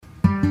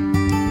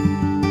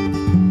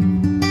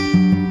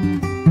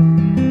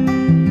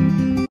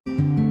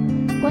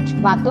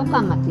बातों का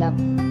मतलब,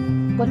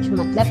 कुछ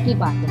मतलब की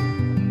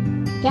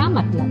बातें। क्या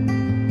मतलब?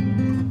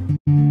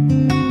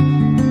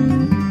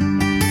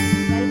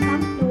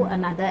 Welcome to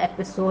another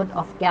episode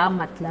of Kya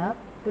Matlab.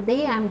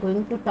 Today I am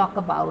going to talk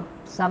about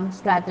some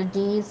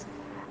strategies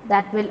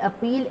that will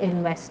appeal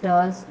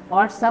investors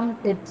or some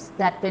tips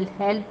that will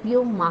help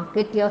you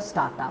market your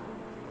startup.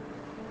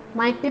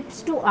 My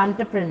tips to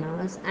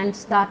entrepreneurs and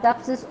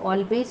startups is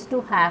always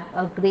to have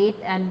a great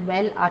and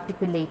well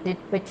articulated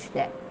pitch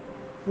deck.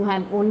 You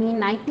have only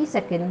 90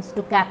 seconds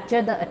to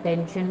capture the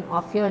attention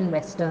of your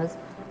investors,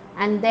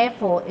 and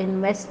therefore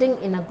investing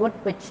in a good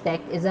pitch deck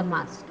is a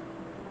must.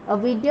 A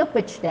video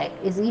pitch deck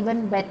is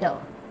even better.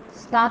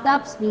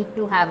 Startups need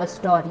to have a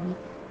story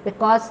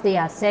because they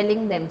are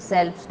selling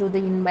themselves to the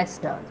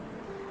investors.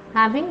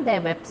 Having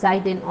their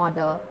website in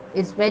order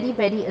is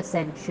very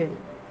essential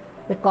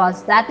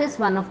because that is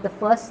one of the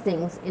first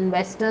things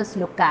investors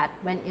look at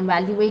when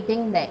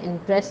evaluating their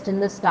interest in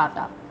the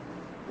startup.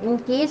 In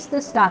case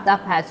the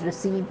startup has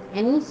received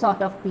any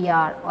sort of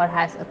PR or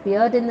has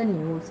appeared in the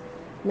news,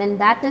 then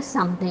that is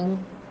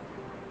something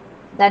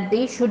that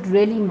they should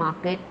really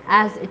market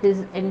as it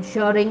is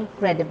ensuring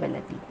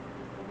credibility.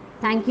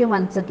 Thank you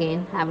once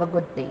again. Have a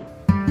good day.